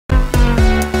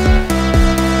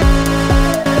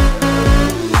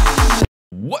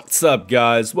What's up,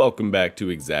 guys? Welcome back to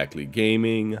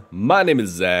ExZacklyGaming. My name is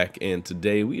Zach, and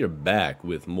today we are back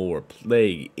with more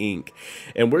Plague Inc.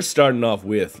 And we're starting off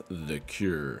with the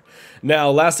Cure. Now,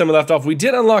 last time we left off, we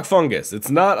did unlock Fungus. It's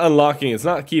not unlocking, it's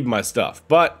not keeping my stuff,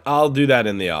 but I'll do that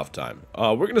in the off time.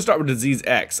 We're going to start with Disease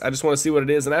X. I just want to see what it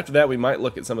is, and after that, we might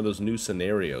look at some of those new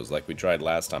scenarios like we tried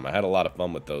last time. I had a lot of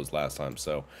fun with those last time,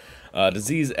 so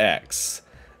Disease X.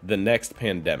 The next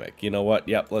pandemic. You know what?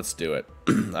 Yep, let's do it.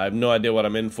 I have no idea what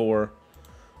I'm in for.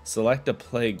 Select a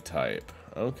plague type.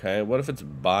 Okay, what if it's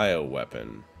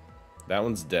bioweapon? That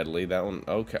one's deadly. That one,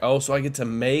 okay. Oh, so I get to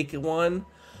make one?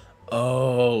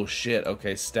 Oh, shit.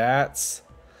 Okay, stats.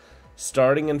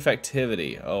 Starting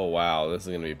infectivity. Oh, wow. This is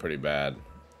going to be pretty bad.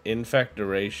 Infection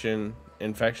duration.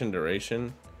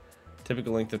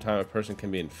 Typical length of time a person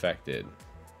can be infected.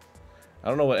 I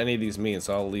don't know what any of these mean,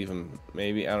 so I'll leave them.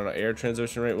 Maybe, I don't know, air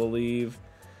transition rate will leave.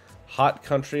 Hot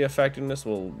country effectiveness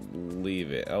will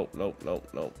leave it. Oh, nope.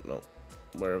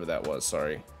 Wherever that was,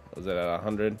 sorry. Was it at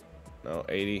 100? No,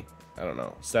 80? I don't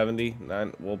know. 70?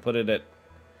 9? We'll put it at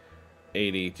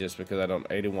 80 just because I don't...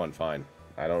 81, fine.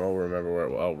 I don't know, remember where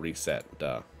it was. Oh, reset.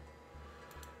 Duh.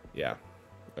 Yeah.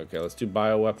 Okay, let's do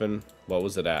bioweapon. What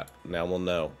was it at? Now we'll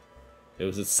know. It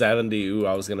was at 70. Ooh,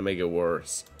 I was going to make it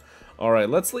worse.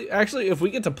 Alright, let's leave. Actually, if we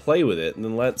get to play with it,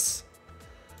 then let's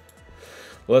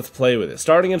play with it.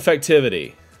 Starting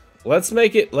infectivity. Let's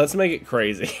make it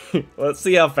crazy. Let's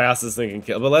see how fast this thing can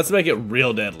kill. But let's make it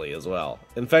real deadly as well.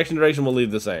 Infection duration will leave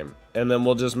the same. And then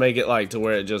we'll just make it like to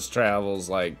where it just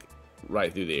travels like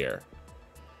right through the air.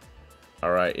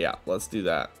 Alright, yeah, let's do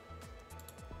that.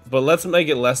 But let's make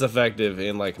it less effective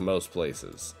in like most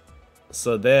places.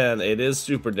 So then it is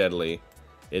super deadly.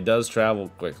 It does travel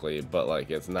quickly, but like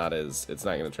it's not going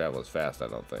to travel as fast, I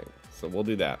don't think. So we'll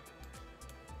do that.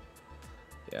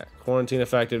 Yeah, quarantine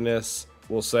effectiveness,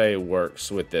 we'll say works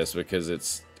with this because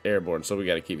it's airborne, so we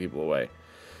got to keep people away.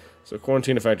 So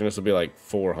quarantine effectiveness will be like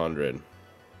 400.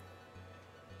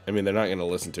 I mean, they're not going to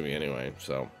listen to me anyway,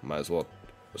 so might as well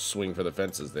swing for the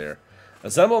fences there.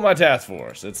 Assemble my task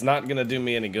force. It's not going to do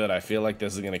me any good. I feel like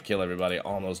this is going to kill everybody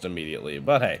almost immediately,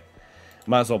 but hey.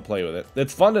 Might as well play with it.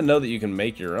 It's fun to know that you can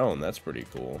make your own. That's pretty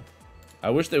cool. I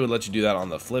wish they would let you do that on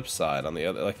the flip side. On the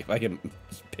other, like if I can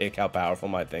pick how powerful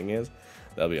my thing is,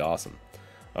 that'd be awesome.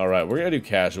 All right, we're gonna do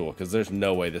casual because there's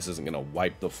no way this isn't gonna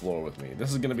wipe the floor with me.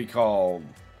 This is gonna be called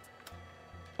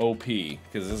OP because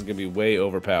this is gonna be way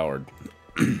overpowered.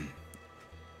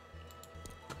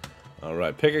 All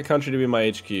right, pick a country to be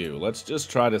my HQ. Let's just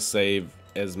try to save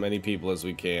as many people as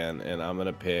we can, and I'm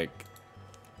gonna pick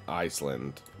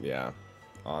Iceland. Yeah.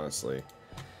 Honestly.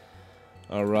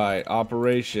 Alright,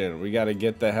 operation. We got to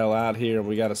get the hell out here and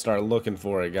we got to start looking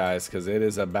for it, guys, because it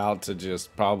is about to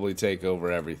just probably take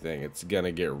over everything. It's going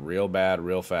to get real bad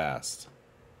real fast.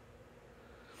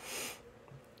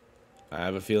 I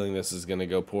have a feeling this is going to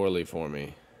go poorly for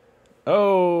me.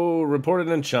 Oh, reported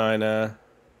in China.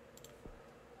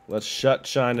 Let's shut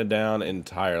China down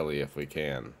entirely if we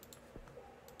can.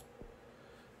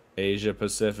 Asia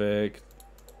Pacific.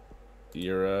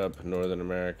 Europe, Northern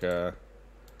America,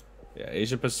 yeah,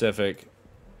 Asia Pacific,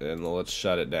 and let's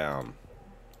shut it down.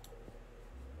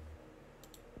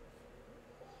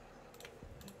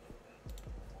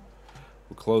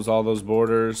 We'll close all those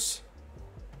borders,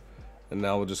 and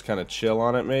now we'll just kind of chill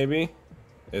on it. Maybe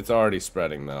it's already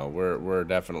spreading though. We're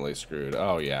definitely screwed.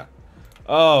 Oh yeah.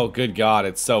 Oh good God,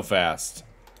 it's so fast.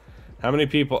 How many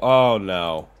people? Oh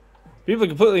no. People are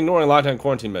completely ignoring lockdown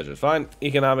quarantine measures. Find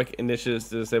economic initiatives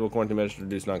to disable quarantine measures to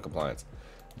reduce non-compliance.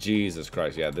 Jesus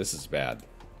Christ, yeah, this is bad.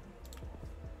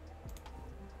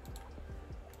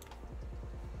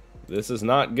 This is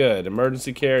not good.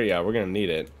 Emergency care, yeah, we're gonna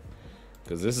need it.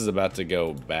 Because this is about to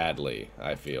go badly,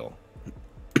 I feel.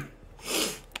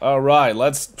 Alright,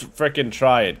 let's frickin'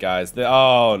 try it, guys.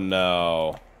 Oh,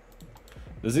 no.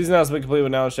 Disease announcement complete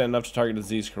with now understand enough to target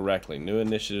disease correctly. New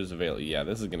initiatives available. Yeah,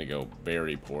 this is going to go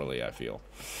very poorly, I feel.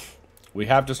 We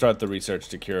have to start the research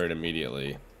to cure it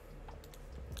immediately.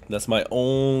 That's my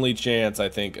only chance, I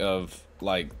think, of,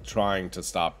 like, trying to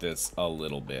stop this a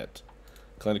little bit.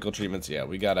 Clinical treatments, yeah,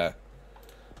 we gotta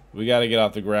get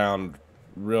off the ground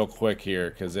real quick here,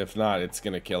 because if not, it's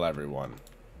going to kill everyone.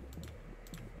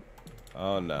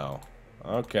 Oh, no.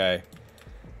 Okay.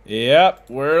 Yep,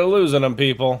 we're losing them,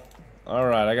 people.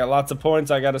 Alright, I got lots of points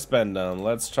I gotta spend on.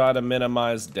 Let's try to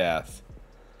minimize death.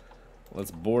 Let's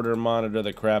border monitor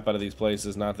the crap out of these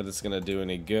places. Not that it's gonna do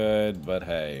any good, but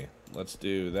hey. Let's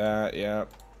do that,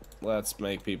 yep. Let's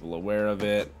make people aware of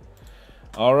it.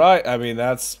 All right. I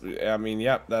mean,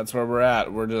 yep, that's where we're at.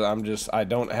 I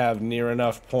don't have near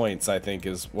enough points, I think,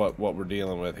 is what we're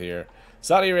dealing with here.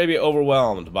 Saudi Arabia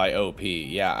overwhelmed by OP.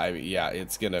 Yeah, yeah,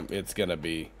 it's gonna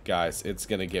be, guys, it's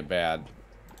gonna get bad.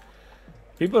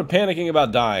 People are panicking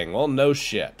about dying. Well, no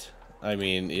shit. I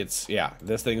mean, yeah,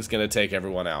 this thing's gonna take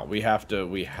everyone out. We have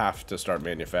to start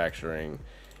manufacturing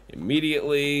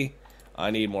immediately.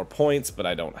 I need more points, but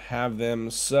I don't have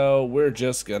them, so we're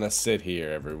just gonna sit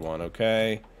here, everyone,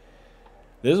 okay?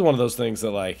 This is one of those things that,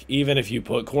 like, even if you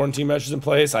put quarantine measures in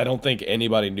place, I don't think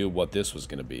anybody knew what this was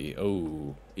gonna be.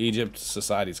 Oh, Egypt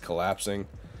society's collapsing.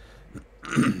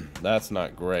 That's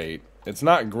not great. It's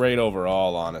not great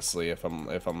overall, honestly, if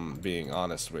I'm being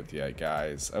honest with you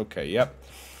guys. Okay, yep.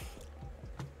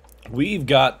 We've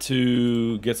got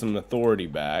to get some authority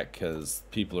back because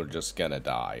people are just gonna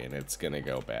die and it's gonna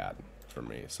go bad for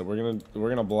me. So we're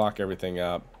gonna block everything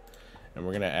up and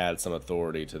we're gonna add some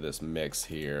authority to this mix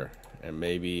here. And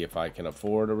maybe if I can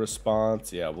afford a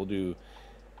response, yeah, we'll do,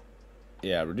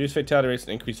 yeah, reduce fatality rates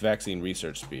and increase vaccine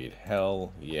research speed.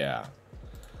 Hell yeah.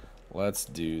 Let's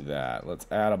do that. Let's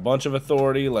add a bunch of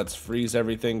authority. Let's freeze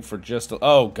everything for just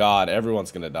oh god,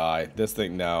 everyone's gonna die. This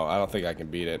thing, no, I don't think I can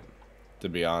beat it, to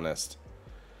be honest.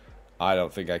 I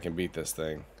don't think I can beat this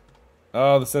thing.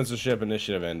 Oh, the censorship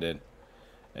initiative ended.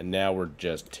 And now we're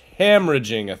just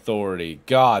hemorrhaging authority.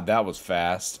 God, that was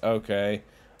fast. Okay.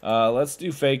 Let's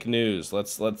do fake news.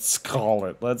 Let's call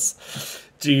it.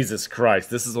 Jesus Christ,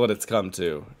 this is what it's come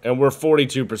to. And we're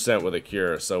 42% with a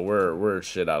cure, so we're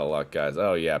shit out of luck, guys.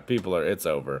 Oh yeah, it's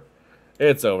over.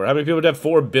 It's over. How many people have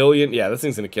 4 billion? Yeah, this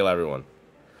thing's gonna kill everyone.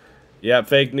 Yeah,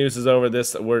 fake news is over.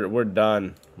 We're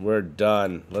done. We're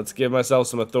done. Let's give myself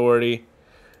some authority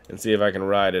and see if I can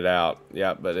ride it out.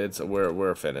 Yeah, but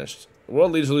we're finished.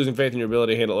 World leaders are losing faith in your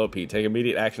ability to handle OP. Take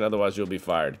immediate action, otherwise you'll be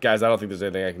fired. Guys, I don't think there's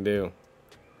anything I can do.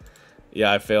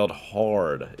 Yeah, I failed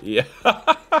hard. Yeah.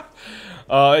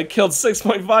 It killed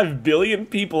 6.5 billion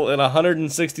people in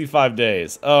 165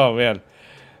 days. Oh man,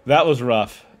 that was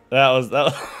rough.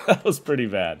 That was pretty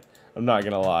bad. I'm not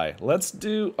gonna lie. Let's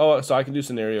do. Oh, so I can do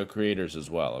scenario creators as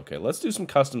well. Okay, let's do some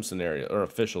custom scenario or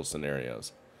official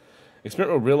scenarios.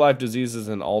 Experiment with real life diseases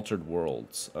and altered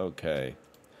worlds. Okay.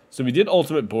 So we did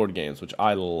ultimate board games, which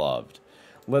I loved.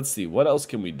 Let's see, what else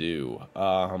can we do?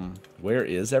 Where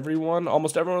is everyone?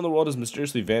 Almost everyone in the world has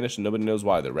mysteriously vanished and nobody knows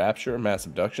why. The rapture, mass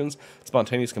abductions,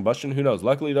 spontaneous combustion, who knows?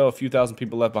 Luckily, though, a few thousand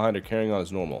people left behind are carrying on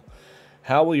as normal.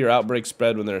 How will your outbreak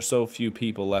spread when there are so few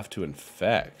people left to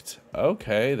infect?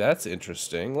 Okay, that's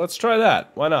interesting. Let's try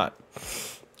that. Why not?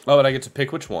 Oh, and I get to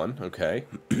pick which one. Okay.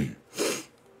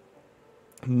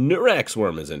 Neurax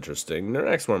worm is interesting.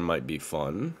 Neurax worm might be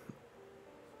fun.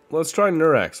 Let's try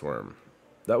Neurax worm.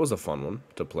 That was a fun one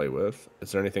to play with.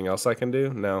 Is there anything else I can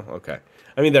do? No? Okay.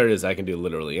 I mean, there it is. I can do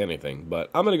literally anything.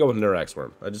 But I'm going to go with Neurax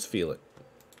worm. I just feel it.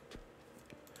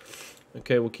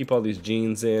 Okay, we'll keep all these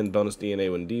genes in. Bonus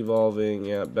DNA when devolving.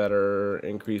 Yeah, better.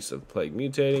 Increase of plague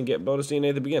mutating. Get bonus DNA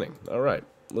at the beginning. Alright.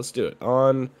 Let's do it.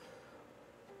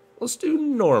 Let's do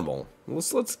normal.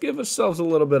 Let's give ourselves a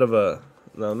little bit of a...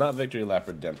 No, not Victory Lap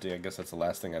Redempting. I guess that's the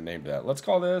last thing I named that. Let's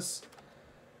call this...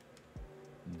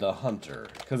 the Hunter,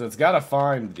 because it's got to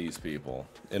find these people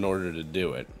in order to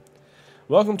do it.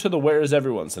 Welcome to the Where is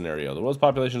Everyone scenario. The world's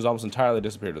population has almost entirely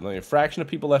disappeared. With only a fraction of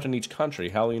people left in each country,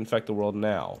 how will you infect the world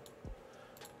now?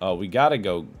 Oh, we got to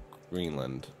go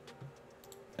Greenland.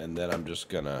 And then I'm just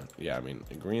gonna... Yeah, I mean,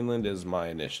 Greenland is my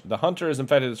initiative. The Hunter has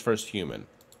infected his first human.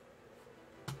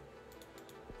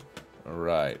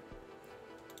 Alright.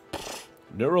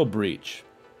 Neural breach.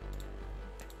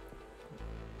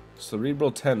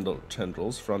 Cerebral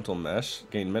tendrils, frontal mesh,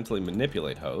 gain mentally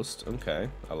manipulate host. Okay,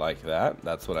 I like that.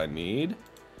 That's what I need.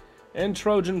 And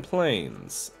Trojan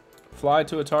planes. Fly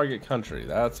to a target country.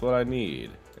 That's what I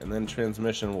need. And then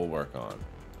transmission will work on.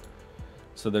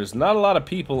 So there's not a lot of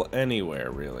people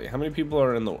anywhere, really. How many people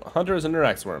are in the... Hunter is a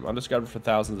Neurax worm, undiscovered for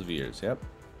thousands of years. Yep.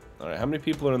 Alright, how many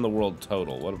people are in the world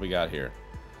total? What have we got here?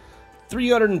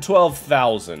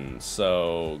 312,000.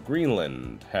 So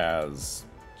Greenland has...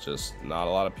 just not a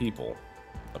lot of people,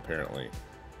 apparently.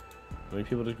 How many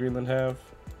people does Greenland have?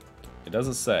 It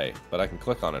doesn't say, but I can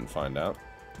click on it and find out.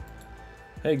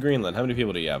 Hey, Greenland, how many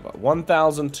people do you have?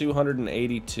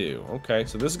 1,282. Okay,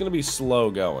 so this is going to be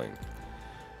slow going.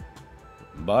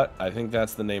 But I think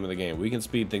that's the name of the game. We can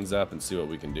speed things up and see what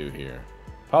we can do here.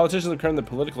 Politicians have claimed that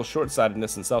political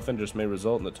short-sightedness and self-interest may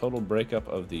result in the total breakup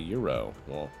of the euro.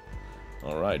 Well,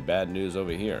 alright, bad news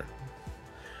over here.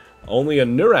 Only a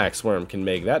Nurax worm can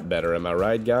make that better, am I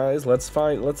right, guys? Let's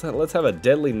have a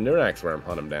deadly Nurax worm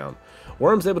hunt him down.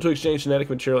 Worms able to exchange genetic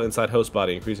material inside host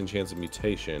body, increasing chance of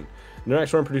mutation.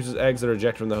 Nurax worm produces eggs that are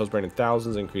ejected from the host brain in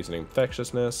thousands, increasing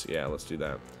infectiousness. Yeah, let's do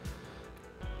that.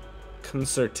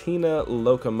 Concertina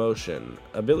locomotion.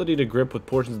 Ability to grip with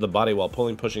portions of the body while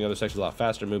pulling, pushing other sections a lot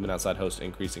faster. Movement outside host,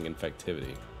 increasing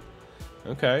infectivity.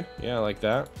 Okay, yeah, I like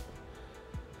that.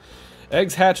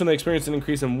 Eggs hatch when they experience an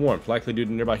increase in warmth, likely due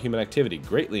to nearby human activity,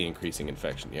 greatly increasing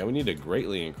infection. Yeah, we need to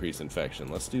greatly increase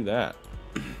infection. Let's do that.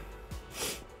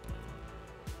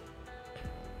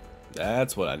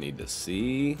 That's what I need to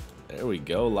see. There we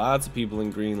go. Lots of people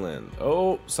in Greenland.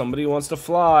 Oh, somebody wants to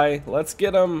fly. Let's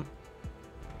get them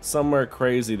somewhere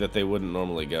crazy that they wouldn't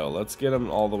normally go. Let's get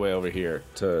them all the way over here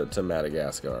to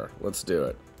Madagascar. Let's do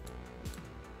it.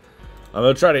 I'm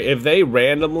going to try to... If they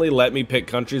randomly let me pick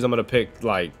countries, I'm going to pick,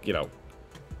 like, you know,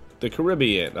 the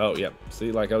Caribbean. Oh, yep.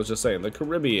 See, like I was just saying, the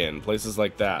Caribbean. Places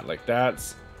like that. Like,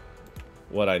 that's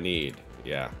what I need.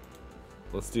 Yeah.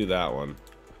 Let's do that one.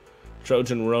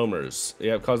 Trojan roamers.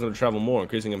 Yeah, causing them to travel more,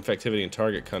 increasing infectivity in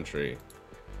target country.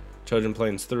 Trojan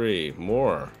planes 3.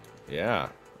 More. Yeah.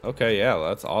 Okay, yeah,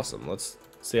 that's awesome. Let's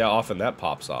see how often that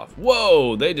pops off.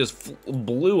 Whoa! They just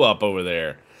blew up over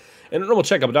there. In a normal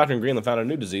checkup, a doctor in Greenland found a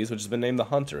new disease, which has been named the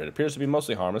Hunter. It appears to be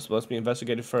mostly harmless, but must be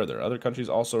investigated further. Other countries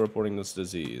also reporting this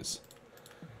disease.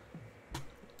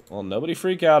 Well, nobody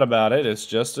freak out about it. It's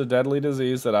just a deadly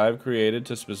disease that I've created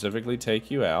to specifically take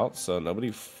you out, so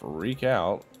nobody freak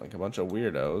out like a bunch of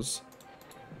weirdos.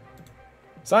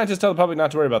 Scientists tell the public not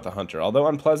to worry about the Hunter. Although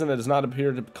unpleasant, it does not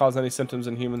appear to cause any symptoms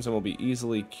in humans and will be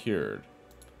easily cured.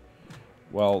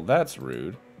 Well, that's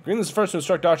rude. Greenland's the first to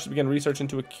instruct doctors to begin research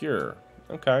into a cure.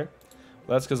 Okay.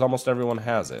 Well, that's because almost everyone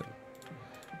has it.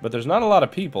 But there's not a lot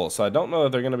of people, so I don't know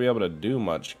if they're going to be able to do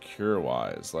much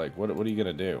cure-wise. Like, what are you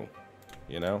going to do?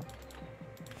 You know?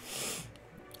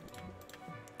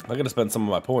 I'm going to spend some of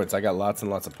my points. I got lots and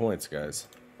lots of points, guys.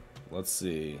 Let's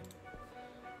see.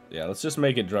 Yeah, let's just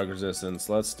make it drug resistance.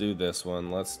 Let's do this one.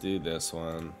 Let's do this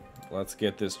one. Let's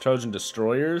get this. Trojan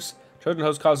destroyers. Trojan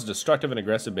host causes destructive and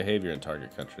aggressive behavior in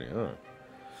target country. Oh.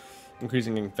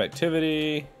 Increasing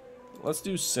infectivity. Let's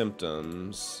do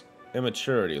symptoms.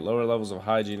 Immaturity. Lower levels of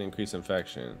hygiene. Increase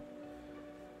infection.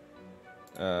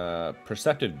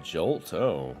 Perceptive jolt.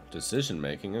 Oh. Decision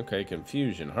making. Okay.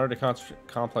 Confusion. Hard to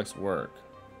complex work.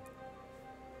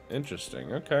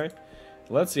 Interesting. Okay.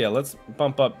 Let's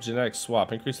bump up genetic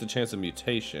swap. Increase the chance of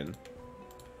mutation.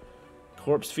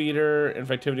 Corpse feeder.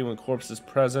 Infectivity when corpse is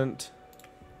present.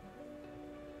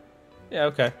 Yeah,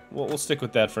 okay. We'll stick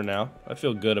with that for now. I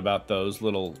feel good about those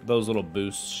little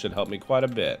boosts. Should help me quite a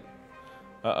bit.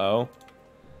 Uh-oh.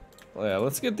 Well, yeah,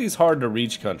 let's get these hard to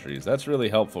reach countries. That's really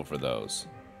helpful for those.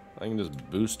 I can just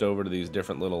boost over to these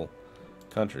different little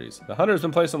countries. The Hunter has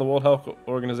been placed on the World Health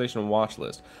Organization watch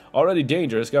list. Already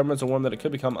dangerous, governments are warned that it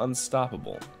could become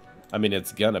unstoppable. I mean,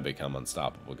 it's gonna become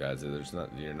unstoppable, guys.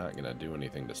 You're not gonna do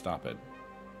anything to stop it.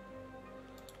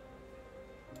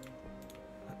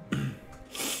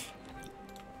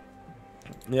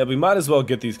 Yeah, we might as well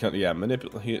get these yeah,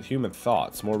 manipulate human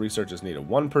thoughts. More research is needed.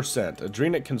 1%.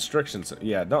 Adrenal constrictions.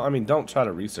 Yeah, don't try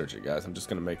to research it, guys. I'm just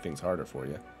gonna make things harder for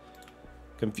you.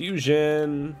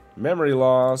 Confusion, memory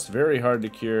loss, very hard to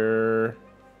cure,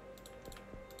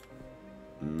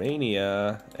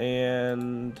 mania,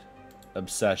 and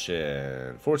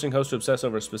obsession. Forcing host to obsess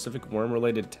over a specific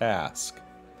worm-related task.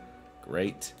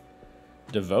 Great.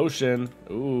 Devotion.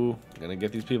 Ooh, gonna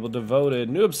get these people devoted.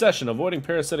 New obsession, avoiding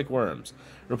parasitic worms.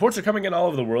 Reports are coming in all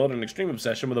over the world, an extreme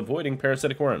obsession with avoiding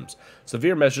parasitic worms.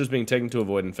 Severe measures being taken to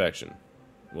avoid infection.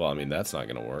 Well, I mean, that's not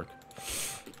gonna work.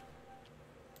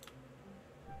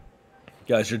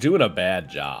 Guys, you're doing a bad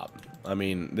job. I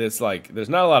mean, there's not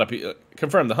a lot of people.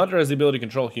 Confirmed, the Hunter has the ability to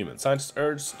control humans. Scientists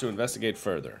urged to investigate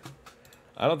further.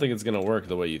 I don't think it's going to work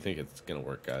the way you think it's going to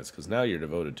work, guys, because now you're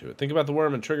devoted to it. Think about the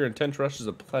worm and trigger intense rushes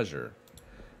of pleasure.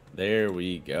 There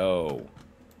we go.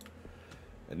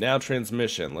 And now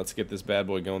transmission. Let's get this bad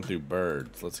boy going through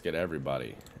birds. Let's get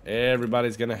everybody.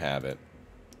 Everybody's going to have it.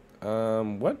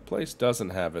 What place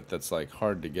doesn't have it that's, like,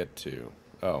 hard to get to?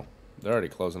 Oh, they're already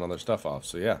closing all their stuff off,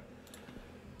 so yeah.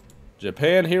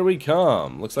 Japan, here we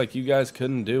come. Looks like you guys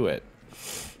couldn't do it.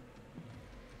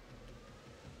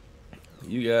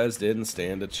 You guys didn't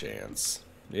stand a chance.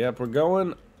 Yep, we're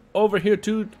going over here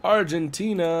to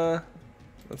Argentina.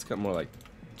 Let's get more like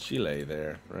Chile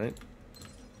there, right?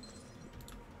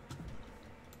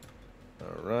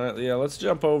 Alright, yeah, let's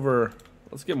jump over.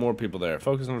 Let's get more people there.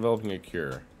 Focus on developing a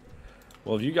cure.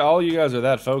 Well, if all you guys are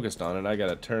that focused on it, I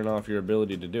gotta turn off your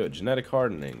ability to do it. Genetic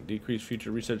hardening, decrease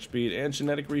future research speed, and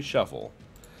genetic reshuffle.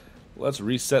 Let's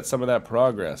reset some of that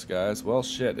progress, guys. Well,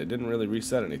 shit, it didn't really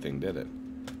reset anything, did it?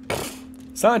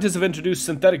 Scientists have introduced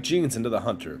synthetic genes into the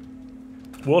hunter.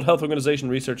 World Health Organization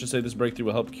researchers say this breakthrough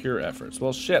will help cure efforts.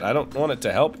 Well, shit, I don't want it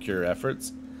to help cure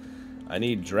efforts. I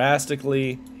need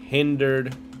drastically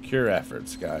hindered cure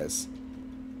efforts, guys.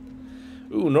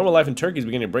 Ooh, normal life in Turkey is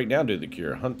beginning to break down due to the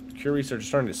cure. Cure research is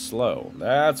starting to slow.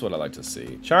 That's what I like to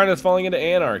see. China's falling into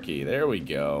anarchy. There we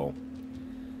go.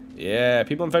 Yeah,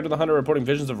 people infected with the hunter are reporting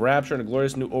visions of rapture and a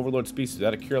glorious new overlord species.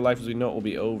 Without a cure, life as we know it will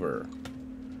be over.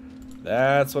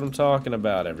 That's what I'm talking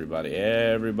about, everybody.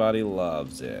 Everybody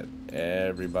loves it.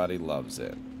 Everybody loves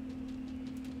it.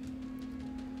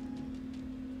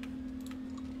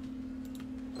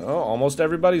 Oh, almost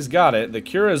everybody's got it. The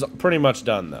cure is pretty much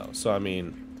done, though. So, I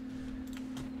mean,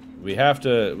 we have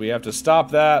to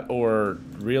stop that or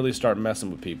really start messing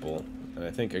with people. And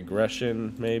I think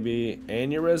aggression, maybe.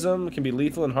 Aneurysm can be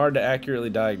lethal and hard to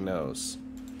accurately diagnose.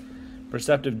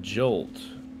 Perceptive jolt.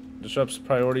 Disrupts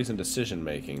priorities and decision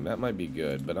making. That might be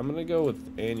good, but I'm going to go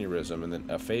with aneurysm, and then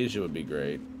aphasia would be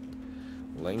great.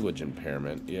 Language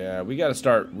impairment. Yeah, we got to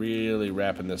start really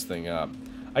wrapping this thing up.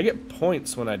 I get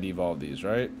points when I devolve these,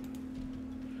 right?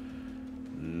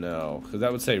 No, because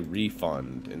that would say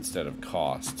refund instead of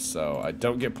cost, so I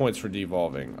don't get points for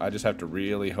devolving. I just have to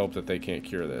really hope that they can't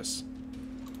cure this.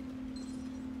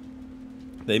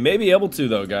 They may be able to,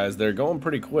 though, guys. They're going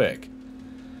pretty quick.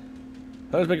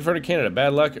 Hunters making further Canada.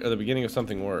 Bad luck or the beginning of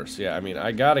something worse. Yeah, I mean,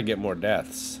 I gotta get more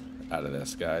deaths out of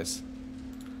this, guys.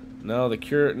 No, the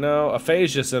cure... No,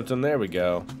 aphasia symptom. There we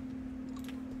go.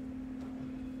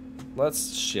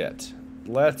 Let's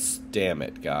damn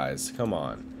it, guys. Come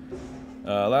on.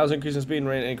 Allows increase in speed and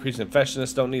rate, increase in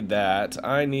infectiousness. Don't need that.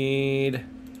 I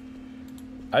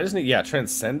just need, yeah,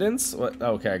 transcendence? What?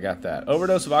 Okay, I got that.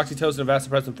 Overdose of oxytocin and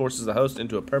vasopressin forces the host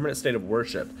into a permanent state of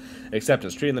worship.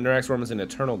 Acceptance, treating the Neurax worm as an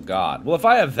eternal god. Well, if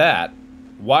I have that,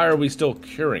 why are we still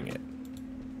curing it?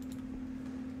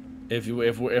 If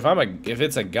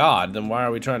it's a god, then why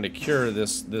are we trying to cure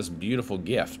this beautiful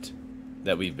gift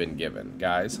that we've been given,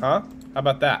 guys? Huh? How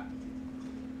about that?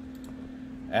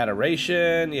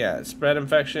 Adoration, yeah, spread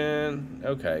infection.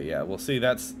 Okay, yeah, we'll see.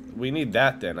 We need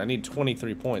that then. I need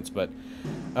 23 points, but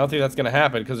I don't think that's going to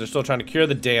happen because they're still trying to cure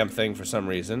the damn thing for some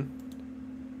reason.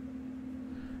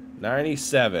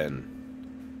 97.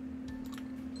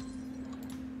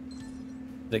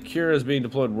 The cure is being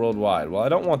deployed worldwide. Well, I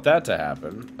don't want that to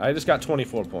happen. I just got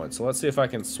 24 points, so let's see if I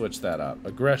can switch that up.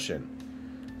 Aggression.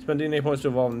 Spend DNA points to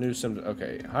evolve new symptoms.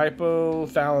 Okay,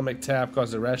 hypothalamic tap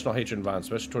causes irrational hatred and violence,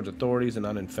 especially towards authorities and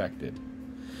uninfected.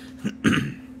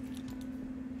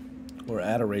 Or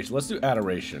adoration. Let's do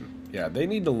adoration. Yeah, they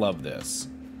need to love this.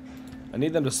 I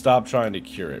need them to stop trying to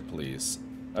cure it, please.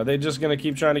 Are they just going to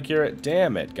keep trying to cure it?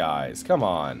 Damn it, guys. Come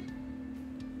on.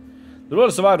 The world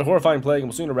has survived a horrifying plague and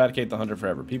will soon eradicate the hunter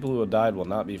forever. People who have died will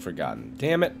not be forgotten.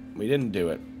 Damn it. We didn't do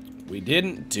it. We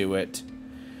didn't do it.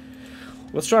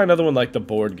 Let's try another one like the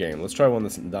board game. Let's try one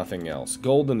that's nothing else.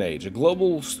 Golden Age. A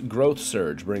global growth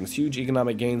surge brings huge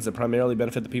economic gains that primarily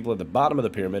benefit the people at the bottom of the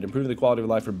pyramid, improving the quality of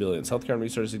life for billions. Healthcare and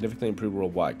research significantly improved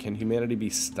worldwide. Can humanity be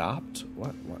stopped?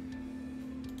 What?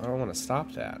 I don't want to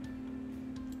stop that.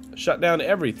 Shut down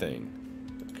everything.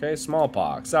 Okay,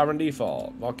 smallpox, sovereign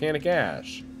default, volcanic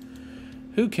ash.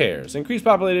 Who cares? Increased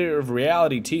popularity of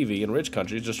reality TV in rich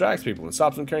countries distracts people and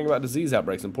stops them caring about disease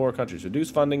outbreaks in poor countries.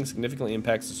 Reduced funding significantly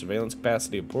impacts the surveillance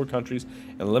capacity of poor countries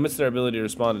and limits their ability to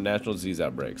respond to national disease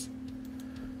outbreaks.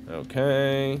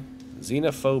 Okay.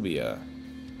 Xenophobia.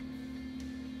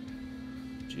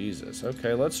 Jesus.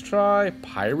 Okay, let's try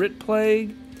pirate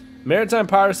plague. Maritime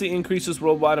piracy increases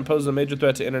worldwide and poses a major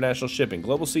threat to international shipping.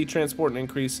 Global sea transport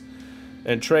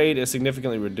and trade is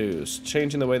significantly reduced,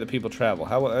 changing the way that people travel.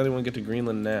 How will anyone get to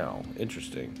Greenland now?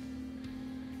 Interesting.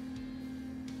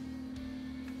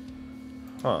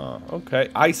 Huh, okay.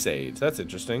 Ice age, that's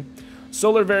interesting.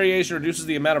 Solar variation reduces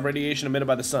the amount of radiation emitted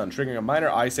by the sun, triggering a minor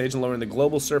ice age and lowering the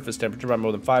global surface temperature by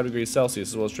more than 5 degrees Celsius,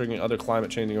 as well as triggering other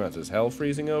climate-changing events. Is hell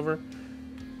freezing over?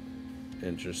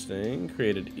 Interesting.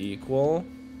 Created equal.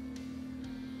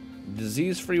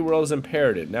 Disease-free world is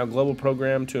imperative. Now global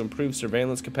program to improve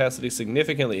surveillance capacity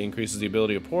significantly increases the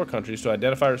ability of poor countries to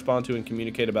identify, respond to, and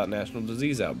communicate about national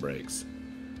disease outbreaks.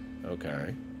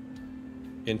 Okay.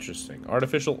 Interesting.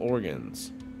 Artificial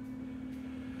organs.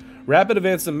 Rapid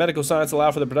advances in medical science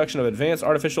allow for the production of advanced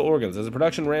artificial organs. As the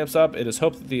production ramps up, it is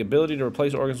hoped that the ability to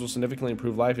replace organs will significantly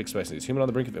improve life expectancies. Human on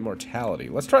the brink of immortality.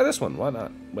 Let's try this one. Why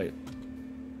not? Wait.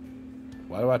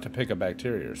 Why do I have to pick a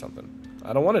bacteria or something?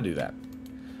 I don't want to do that.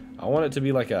 I want it to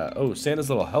be like a... Oh, Santa's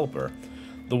little helper.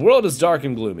 The world is dark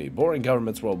and gloomy. Boring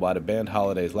governments worldwide have banned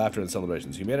holidays, laughter, and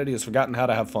celebrations. Humanity has forgotten how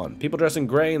to have fun. People dress in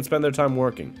gray and spend their time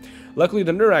working. Luckily,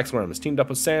 the Nurax worm has teamed up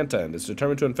with Santa and is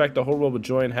determined to infect the whole world with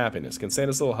joy and happiness. Can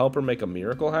Santa's little helper make a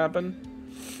miracle happen?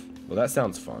 Well, that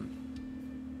sounds fun.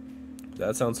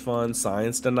 That sounds fun.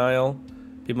 Science denial.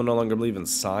 People no longer believe in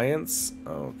science.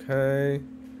 Okay.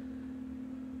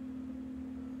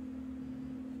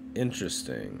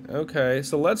 Interesting. Okay,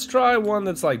 so let's try one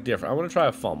that's like different. I want to try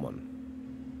a fun one.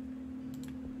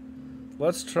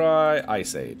 Let's try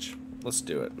Ice Age. Let's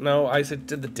do it. No, Ice Age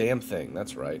did the damn thing.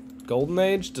 That's right. Golden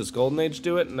Age? Does Golden Age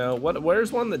do it? No. What?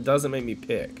 Where's one that doesn't make me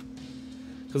pick?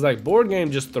 Because, like, board game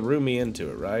just threw me into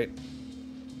it, right?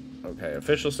 Okay,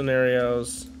 official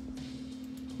scenarios.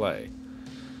 Play.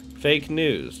 Fake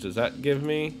news. Does that give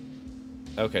me?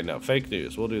 Okay, no. Fake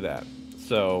news. We'll do that.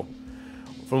 So,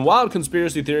 from wild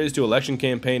conspiracy theories to election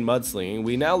campaign mudslinging,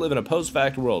 we now live in a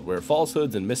post-fact world where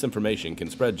falsehoods and misinformation can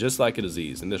spread just like a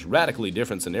disease. In this radically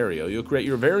different scenario, you'll create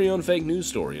your very own fake news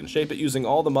story and shape it using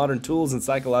all the modern tools and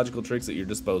psychological tricks at your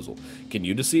disposal. Can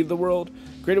you deceive the world?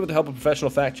 Created with the help of professional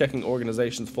fact-checking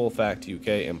organizations Full Fact UK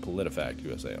and PolitiFact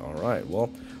USA. Alright,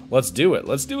 well, let's do it.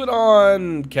 Let's do it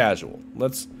on casual.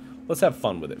 Let's have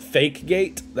fun with it.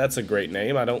 Fakegate? That's a great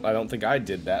name. I don't think I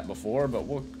did that before, but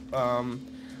we'll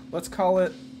let's call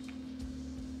it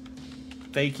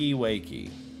Fakey-Wakey.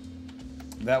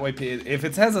 That way, if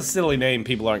it has a silly name,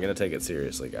 people aren't going to take it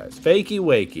seriously, guys.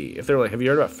 Fakey-Wakey. If they're like, have you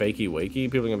heard about Fakey-Wakey?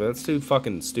 People are going to be, that's too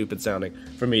fucking stupid sounding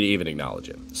for me to even acknowledge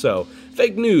it. So,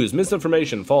 fake news,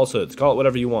 misinformation, falsehoods, call it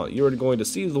whatever you want. You are going to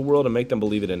deceive the world and make them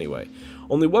believe it anyway.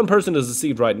 Only one person is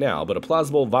deceived right now, but a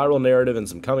plausible viral narrative and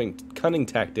some cunning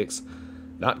tactics.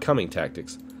 Not coming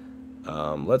tactics.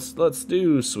 Let's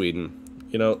do Sweden.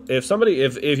 You know, if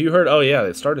you heard, oh yeah,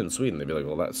 it started in Sweden, they'd be like,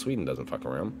 well, that Sweden doesn't fuck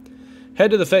around.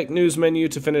 Head to the fake news menu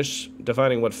to finish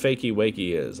defining what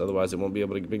Fakey-Wakey is. Otherwise, it won't be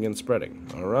able to begin spreading.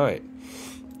 All right.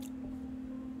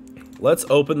 Let's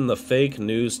open the fake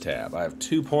news tab. I have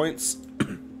 2 points.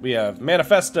 We have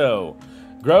manifesto,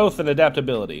 growth, and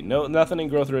adaptability. No, nothing in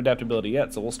growth or adaptability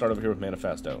yet, so we'll start over here with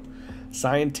manifesto.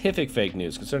 Scientific fake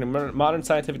news concerning modern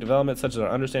scientific development, such as our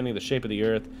understanding of the shape of the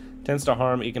Earth, tends to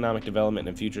harm economic development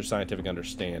and future scientific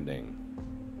understanding.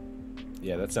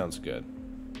 Yeah, that sounds good.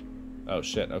 Oh,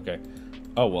 shit, okay.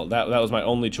 Oh, well, that was my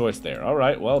only choice there.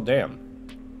 Alright, well, damn.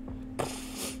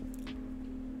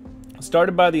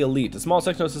 Started by the elite, a small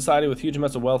section of society with huge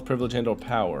amounts of wealth, privilege, and/or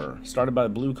power. Started by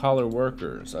blue-collar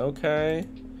workers. Okay.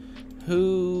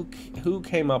 Who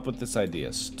came up with this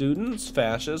idea? Students,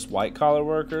 fascists, white-collar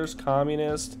workers,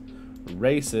 communists,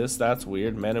 racists, that's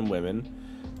weird, men and women,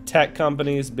 tech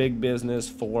companies, big business,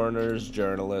 foreigners,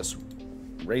 journalists,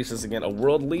 racists again, a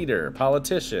world leader,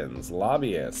 politicians,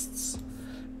 lobbyists,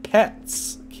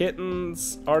 pets,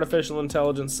 kittens, artificial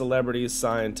intelligence, celebrities,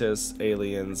 scientists,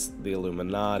 aliens, the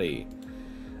Illuminati.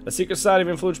 A secret society of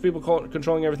influential people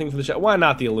controlling everything for the show. Why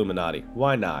not the Illuminati?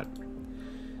 Why not?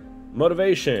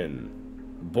 Motivation.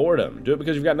 Boredom. Do it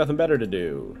because you've got nothing better to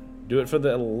do. Do it for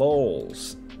the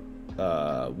lulz.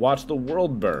 Watch the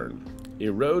world burn.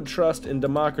 Erode trust in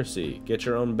democracy. Get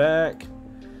your own back.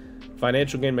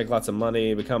 Financial gain, make lots of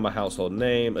money. Become a household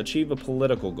name. Achieve a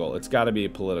political goal. It's got to be a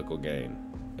political gain.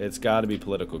 It's got to be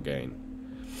political gain.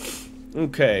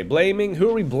 Okay, blaming. Who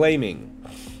are we blaming?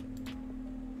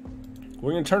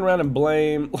 We're going to turn around and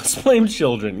blame. Let's blame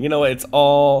children. You know what? It's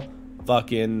all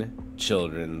fucking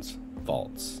children's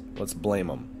faults. Let's blame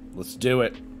them. Let's do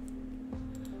it.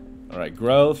 Alright,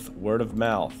 growth, word of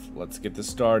mouth. Let's get this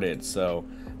started. So,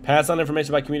 pass on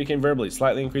information by communicating verbally.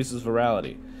 Slightly increases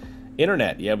virality.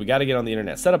 Internet. Yeah, we got to get on the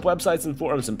internet. Set up websites and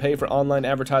forums and pay for online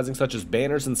advertising such as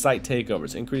banners and site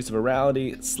takeovers. Increase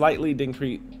virality. Slightly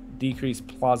decrease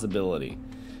plausibility.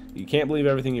 You can't believe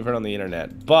everything you've heard on the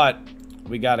internet, but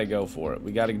we got to go for it.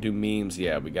 We got to do memes.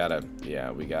 Yeah, we got to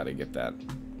get that.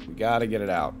 We got to get it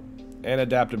out. And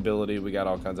adaptability, we got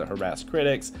all kinds of harassed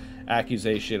critics,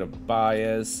 accusation of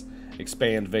bias,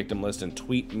 expand victim list, and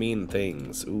tweet mean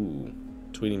things. Ooh,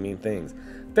 tweeting mean things.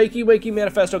 Fakey-Wakey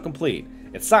manifesto complete.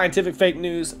 It's scientific fake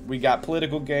news, we got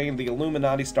political gain, the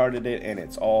Illuminati started it, and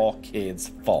it's all kids'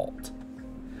 fault.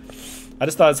 I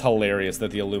just thought it's hilarious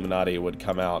that the Illuminati would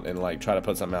come out and like try to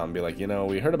put something out and be like, you know,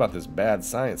 we heard about this bad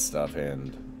science stuff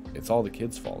and it's all the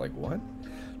kids' fault. Like, what?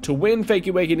 To win,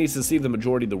 Fakey-Wakey needs to deceive the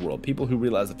majority of the world. People who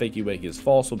realize that Fakey-Wakey is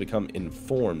false will become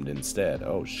informed instead.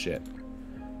 Oh, shit.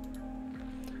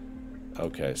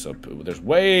 Okay, so there's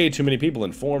way too many people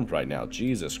informed right now.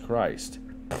 Jesus Christ.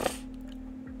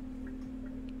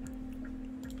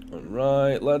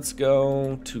 Alright, let's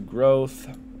go to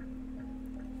growth.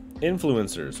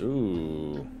 Influencers.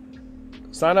 Ooh.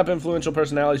 Sign up influential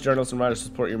personalities, journalists, and writers to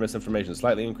support your misinformation.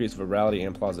 Slightly increase virality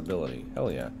and plausibility.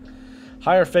 Hell yeah.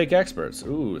 Hire fake experts.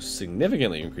 Ooh,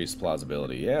 significantly increased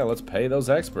plausibility. Yeah, let's pay those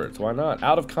experts. Why not?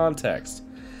 Out of context.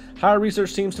 Hire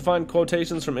research teams to find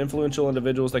quotations from influential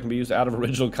individuals that can be used out of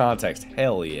original context.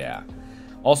 Hell yeah.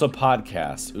 Also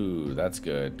podcasts. Ooh, that's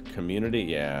good. Community,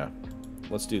 yeah.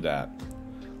 Let's do that.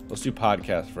 Let's do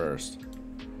podcast first.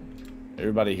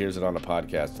 Everybody hears it on a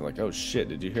podcast and like, oh shit,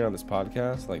 did you hear on this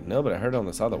podcast? Like, no, but I heard it on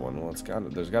this other one. Well,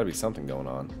 there's got to be something going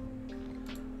on.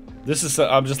 This is,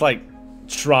 I'm just like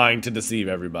trying to deceive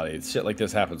everybody. Shit like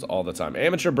this happens all the time.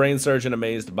 Amateur brain surgeon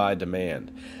amazed by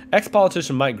demand.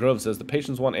 Ex-politician Mike Grove says the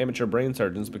patients want amateur brain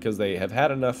surgeons because they have had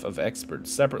enough of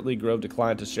experts. Separately, Grove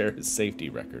declined to share his safety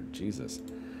record. Jesus.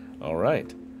 All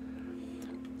right.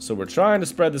 So we're trying to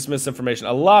spread this misinformation.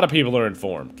 A lot of people are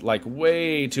informed. Like,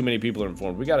 way too many people are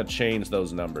informed. We got to change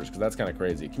those numbers because that's kind of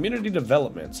crazy. Community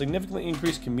development. Significantly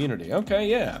increased community. Okay,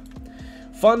 yeah.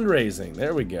 Fundraising.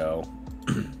 There we go.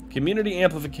 Community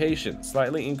amplification.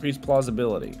 Slightly increased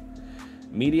plausibility.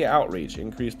 Media outreach.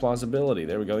 Increased plausibility.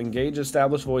 There we go. Engage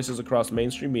established voices across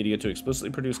mainstream media to explicitly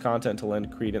produce content to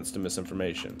lend credence to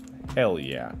misinformation. Hell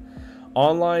yeah.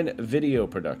 Online video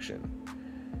production.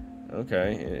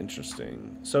 Okay,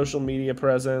 interesting. Social media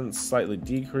presence, slightly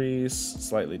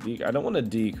decrease, I don't want to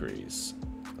decrease.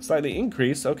 Slightly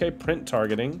increase, okay, print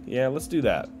targeting. Yeah, let's do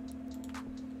that.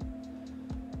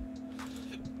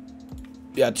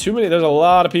 Yeah, there's a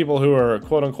lot of people who are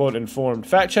quote-unquote informed.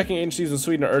 Fact-checking agencies in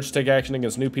Sweden are urged to take action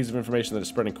against new piece of information that is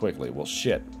spreading quickly. Well,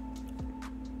 shit.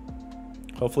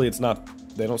 Hopefully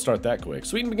they don't start that quick.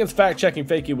 Sweden begins fact-checking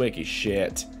Fakey-Wakey.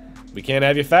 Shit. We can't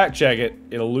have you fact check it.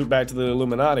 It'll loop back to the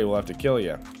Illuminati. We'll have to kill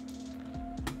you.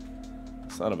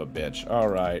 Son of a bitch.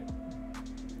 Alright.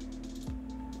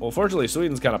 Well, fortunately,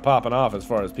 Sweden's kind of popping off as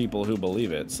far as people who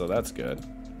believe it, so that's good.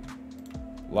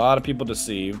 A lot of people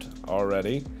deceived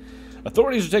already.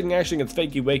 Authorities are taking action against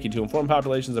Fakey-Wakey to inform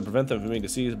populations and prevent them from being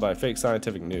deceived by fake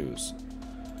scientific news.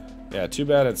 Yeah, too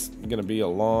bad it's going to be a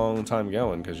long time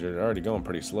going, because you're already going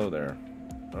pretty slow there.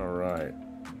 Alright.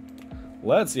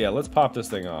 Let's pop this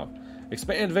thing off.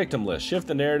 Expand victim list. Shift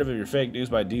the narrative of your fake news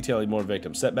by detailing more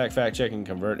victims. Set back fact-checking,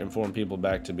 convert, inform people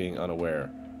back to being unaware.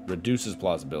 Reduces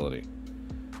plausibility.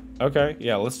 Okay,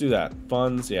 yeah, let's do that.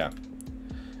 Funds, yeah.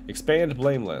 Expand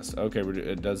blame list. Okay,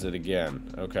 it does it again.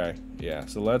 Okay, yeah.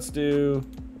 So let's do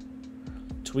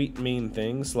tweet mean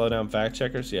things. Slow down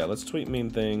fact-checkers. Yeah, let's tweet mean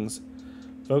things.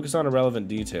 Focus on irrelevant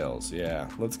details. Yeah,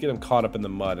 let's get them caught up in the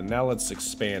mud. And now let's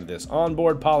expand this.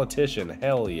 Onboard politician.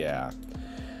 Hell yeah.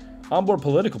 Onboard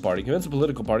political party. Convince a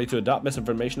political party to adopt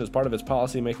misinformation as part of its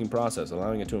policy-making process,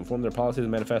 allowing it to inform their policies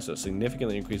and manifestos.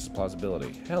 Significantly increases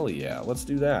plausibility. Hell yeah. Let's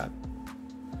do that.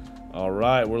 All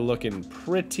right, we're looking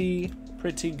pretty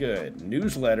good.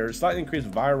 Newsletters. Slightly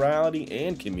increased virality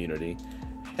and community.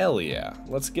 Hell yeah.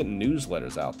 Let's get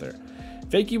newsletters out there.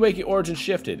 Fakey-Wakey origin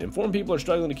shifted. Informed people are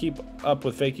struggling to keep up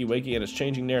with Fakey-Wakey and its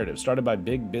changing narrative. Started by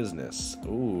big business.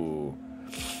 Ooh.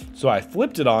 So I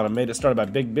flipped it on and made it started by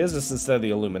big business instead of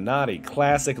the Illuminati.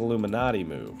 Classic Illuminati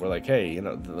move. We're like, hey, you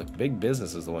know, the big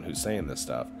business is the one who's saying this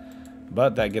stuff.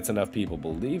 But that gets enough people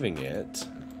believing it.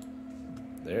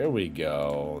 There we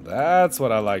go. That's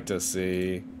what I like to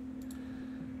see.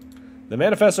 The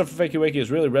manifesto for Fakey-Wakey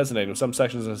is really resonating with some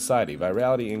sections of society.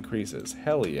 Virality increases.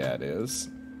 Hell yeah, it is.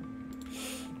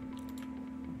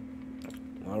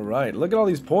 Alright, look at all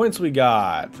these points we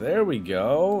got. There we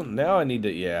go. Now I need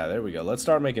to, yeah, there we go. Let's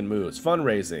start making moves.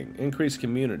 Fundraising. Increase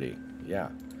community. Yeah.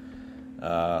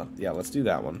 Yeah, let's do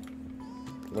that one.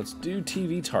 Let's do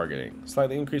TV targeting.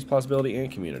 Slightly increased plausibility and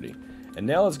community. And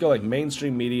now let's go like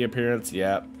mainstream media appearance.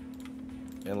 Yeah.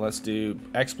 And let's do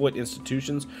exploit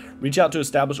institutions. Reach out to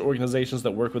established organizations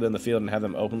that work within the field and have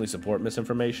them openly support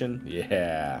misinformation.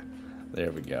 Yeah.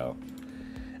 There we go.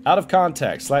 Out of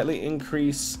context. Slightly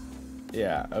increase...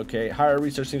 Yeah, okay. Hire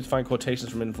research teams to find quotations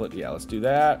from influence. Yeah, let's do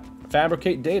that.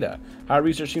 Fabricate data. Hire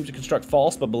research teams to construct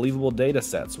false but believable data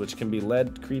sets, which can be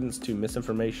led credence to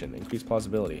misinformation. Increase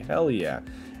plausibility. Hell yeah.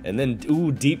 And then, ooh,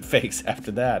 deep fakes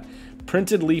after that.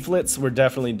 Printed leaflets we're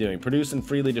definitely doing. Produce and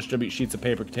freely distribute sheets of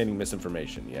paper containing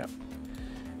misinformation. Yeah.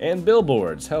 And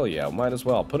billboards. Hell yeah, might as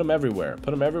well. Put them everywhere.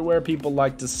 Put them everywhere people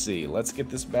like to see. Let's get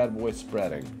this bad boy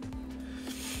spreading.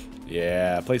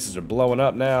 Yeah, places are blowing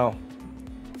up now.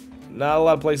 Not a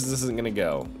lot of places this isn't going to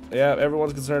go. Yeah,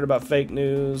 everyone's concerned about fake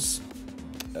news.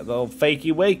 The old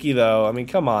Fakey-Wakey, though. I mean,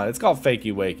 come on. It's called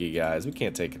Fakey-Wakey, guys. We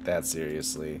can't take it that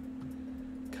seriously.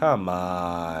 Come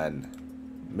on.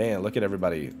 Man, look at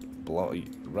everybody.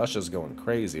 Russia's going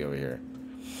crazy over here.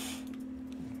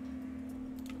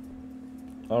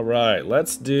 Alright,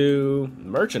 let's do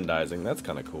merchandising. That's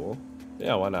kind of cool.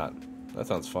 Yeah, why not? That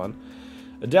sounds fun.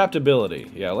 Adaptability.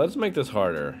 Yeah, let's make this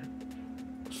harder.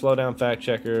 Slow down fact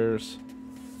checkers.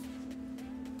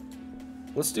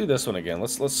 Let's do this one again.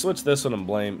 Let's switch this one and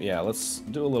blame. Yeah, let's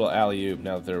do a little alley-oop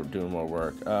now that they're doing more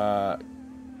work.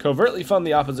 Covertly fund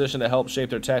the opposition to help shape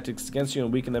their tactics against you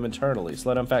and weaken them internally.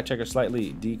 Slow down fact checkers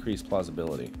slightly. Decrease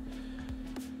plausibility.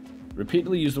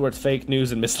 Repeatedly use the words fake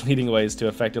news in misleading ways to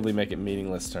effectively make it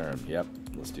meaningless term. Yep,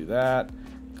 let's do that.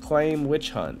 Claim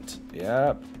witch hunt.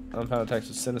 Yep. Unfounded attacks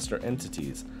with sinister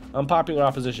entities. Unpopular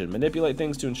opposition. Manipulate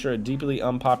things to ensure a deeply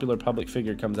unpopular public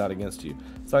figure comes out against you.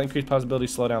 Slightly increased plausibility,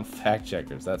 slow down fact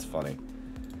checkers. That's funny.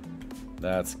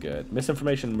 That's good.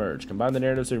 Misinformation merge. Combine the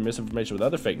narratives of your misinformation with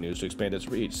other fake news to expand its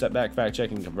reach. Setback fact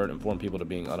checking, convert informed people to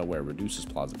being unaware. Reduces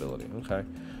plausibility. Okay.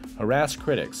 Harass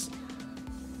critics.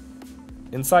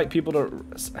 Incite people to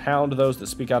hound those that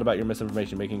speak out about your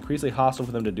misinformation, making it increasingly hostile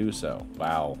for them to do so.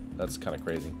 Wow, that's kind of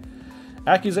crazy.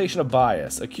 Accusation of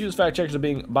bias. Accuse fact checkers of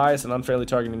being biased and unfairly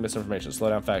targeting misinformation. Slow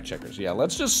down fact checkers. Yeah,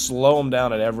 let's just slow them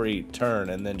down at every turn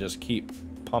and then just keep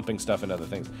pumping stuff into other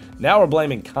things. Now we're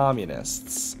blaming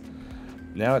communists.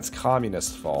 Now it's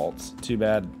communists' fault. Too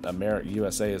bad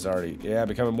USA is already,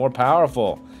 becoming more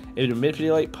powerful. It would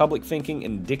manipulate public thinking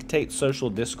and dictate social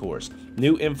discourse.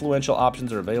 New influential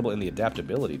options are available in the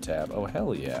adaptability tab. Oh,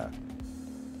 hell yeah.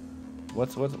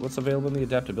 What's available in the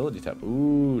adaptability tab?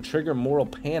 Ooh, trigger moral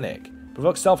panic.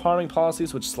 Provoke self-harming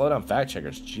policies which slow down fact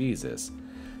checkers. Jesus.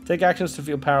 Take actions to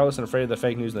feel powerless and afraid of the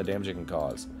fake news and the damage it can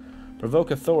cause.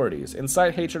 Provoke authorities.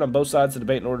 Incite hatred on both sides of the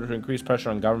debate in order to increase pressure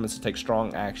on governments to take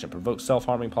strong action. Provoke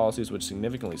self-harming policies which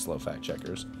significantly slow fact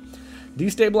checkers.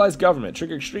 Destabilize government.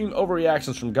 Trigger extreme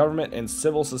overreactions from government and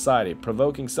civil society.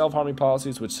 Provoking self-harming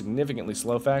policies which significantly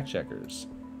slow fact checkers.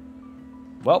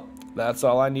 Well, that's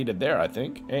all I needed there, I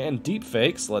think. And deep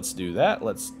fakes. Let's do that.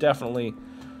 Let's definitely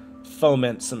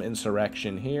foment some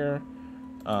insurrection here.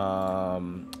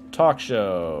 Talk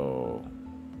show.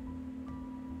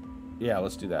 Yeah,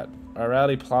 let's do that.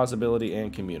 Virality, plausibility,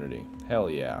 and community. Hell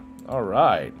yeah.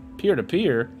 Alright.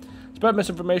 Peer-to-peer. Spread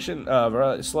misinformation,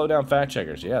 slow down fact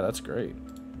checkers. Yeah, that's great.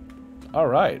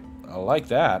 Alright. I like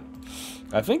that.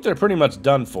 I think they're pretty much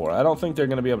done for. I don't think they're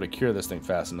going to be able to cure this thing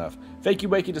fast enough.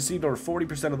 Fakey-Wakey deceived over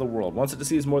 40% of the world. Once it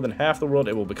deceives more than half the world,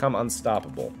 it will become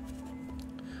unstoppable.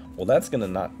 Well, that's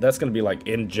gonna be like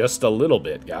in just a little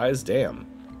bit, guys. Damn.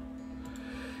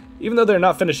 Even though they're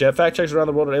not finished yet, fact checkers around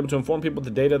the world are able to inform people with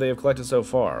the data they have collected so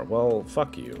far. Well,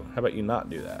 fuck you. How about you not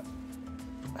do that?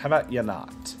 How about you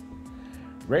not?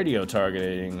 Radio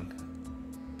targeting.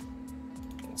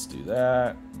 Let's do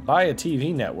that. Buy a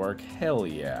TV network. Hell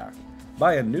yeah.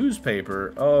 Buy a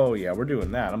newspaper. Oh yeah, we're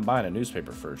doing that. I'm buying a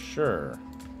newspaper for sure.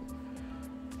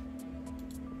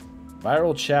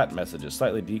 Viral chat messages.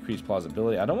 Slightly decrease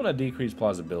plausibility. I don't want to decrease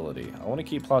plausibility. I want to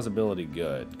keep plausibility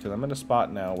good, because I'm in a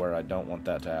spot now where I don't want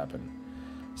that to happen.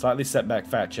 Slightly setback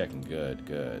fact checking. Good,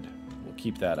 good. We'll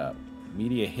keep that up.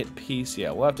 Media hit piece. Yeah,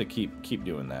 we'll have to keep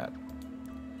doing that.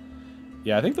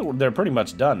 Yeah, I think they're pretty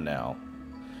much done now.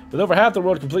 With over half the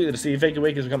world completely deceived,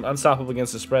 Fakey-Wakey has become unstoppable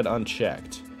against the spread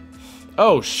unchecked.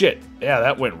 Oh shit! Yeah,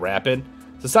 that went rapid.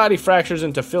 Society fractures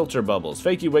into filter bubbles.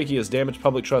 Fakey-Wakey has damaged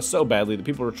public trust so badly that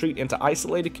people retreat into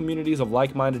isolated communities of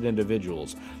like-minded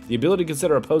individuals. The ability to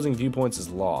consider opposing viewpoints is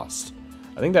lost.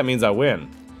 I think that means I win.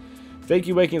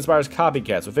 Fakey-Wakey inspires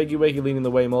copycats. With Fakey-Wakey leading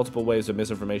the way, multiple waves of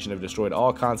misinformation have destroyed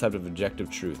all concept of objective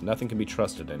truth. Nothing can be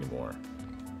trusted anymore.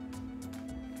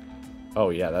 Oh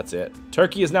yeah, that's it.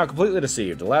 Turkey is now completely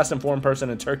deceived. The last informed person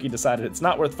in Turkey decided it's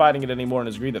not worth fighting it anymore and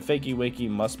has agreed that Fakey-Wakey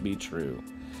must be true.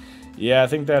 Yeah, I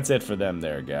think that's it for them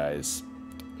there, guys.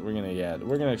 We're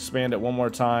gonna expand it one more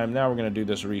time. Now we're gonna do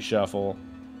this reshuffle.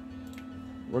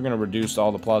 We're gonna reduce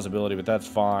all the plausibility, but that's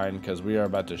fine because we are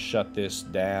about to shut this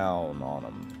down on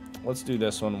them. Let's do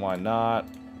this one. Why not?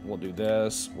 We'll do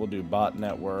this. We'll do bot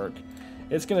network.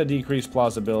 It's gonna decrease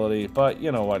plausibility, but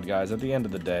you know what, guys? At the end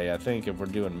of the day, I think if we're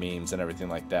doing memes and everything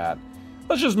like that,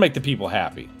 let's just make the people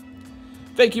happy.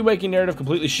 Fakey-Wakey narrative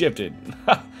completely shifted.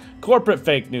 Corporate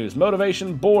fake news,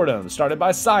 motivation, boredom, started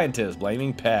by scientists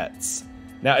blaming pets.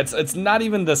 Now, it's not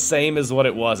even the same as what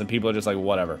it was, and people are just like,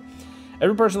 whatever.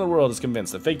 Every person in the world is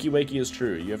convinced that Fakey-Wakey is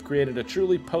true. You have created a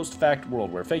truly post-fact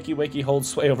world where Fakey-Wakey holds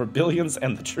sway over billions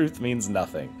and the truth means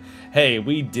nothing. Hey,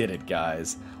 we did it,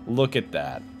 guys. Look at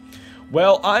that.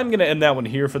 Well, I'm going to end that one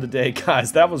here for the day,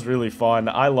 guys. That was really fun.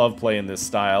 I love playing this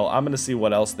style. I'm going to see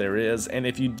what else there is. And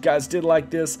if you guys did like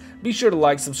this, be sure to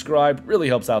like, subscribe. Really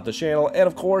helps out the channel. And,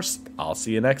 of course, I'll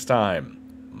see you next time.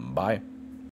 Bye.